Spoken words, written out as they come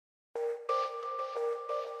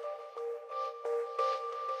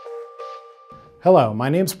Hello, my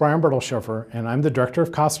name is Brian Bertelshofer, and I'm the Director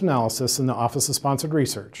of Cost Analysis in the Office of Sponsored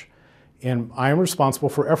Research, and I am responsible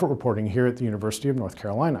for effort reporting here at the University of North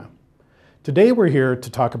Carolina. Today we're here to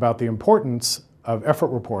talk about the importance of effort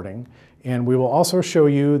reporting, and we will also show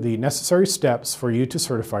you the necessary steps for you to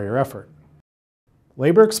certify your effort.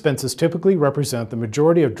 Labor expenses typically represent the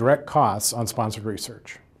majority of direct costs on sponsored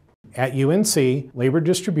research. At UNC, labor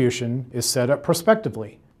distribution is set up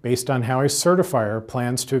prospectively, based on how a certifier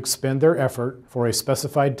plans to expend their effort for a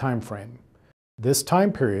specified time frame. This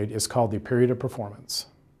time period is called the period of performance.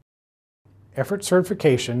 Effort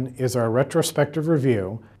certification is our retrospective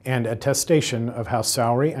review and attestation of how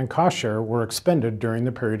salary and cost share were expended during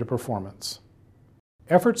the period of performance.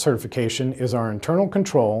 Effort certification is our internal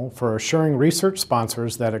control for assuring research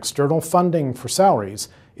sponsors that external funding for salaries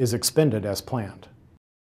is expended as planned.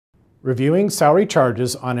 Reviewing salary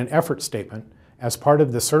charges on an effort statement as part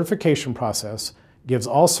of the certification process gives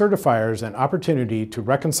all certifiers an opportunity to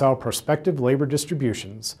reconcile prospective labor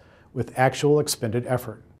distributions with actual expended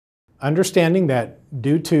effort, understanding that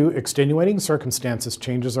due to extenuating circumstances,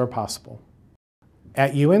 changes are possible.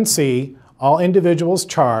 At UNC, all individuals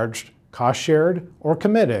charged, cost-shared, or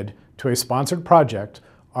committed to a sponsored project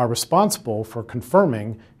are responsible for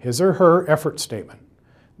confirming his or her effort statement.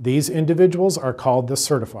 These individuals are called the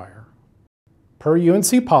certifier. Per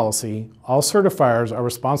UNC policy, all certifiers are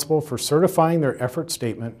responsible for certifying their effort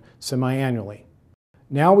statement semi-annually.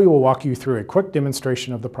 Now we will walk you through a quick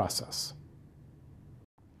demonstration of the process.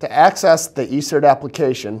 To access the eCert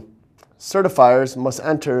application, certifiers must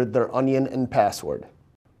enter their onion and password.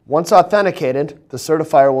 Once authenticated, the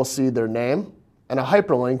certifier will see their name and a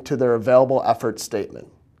hyperlink to their available effort statement.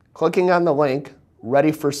 Clicking on the link,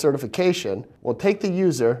 Ready for Certification, will take the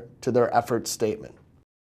user to their effort statement.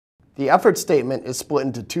 The effort statement is split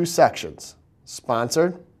into two sections,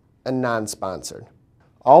 sponsored and non-sponsored.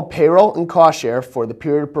 All payroll and cost share for the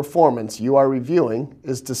period of performance you are reviewing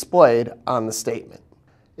is displayed on the statement.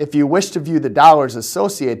 If you wish to view the dollars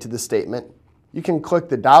associated to the statement, you can click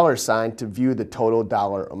the dollar sign to view the total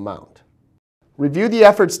dollar amount. Review the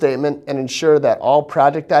effort statement and ensure that all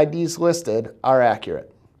project IDs listed are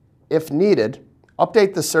accurate. If needed,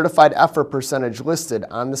 update the certified effort percentage listed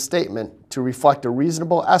on the statement to reflect a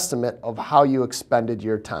reasonable estimate of how you expended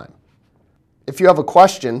your time. If you have a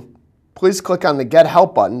question, please click on the Get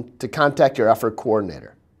Help button to contact your effort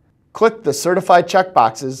coordinator. Click the Certified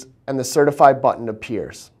checkboxes and the Certify button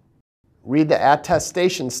appears. Read the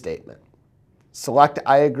attestation statement. Select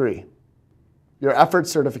I agree. Your effort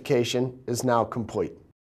certification is now complete.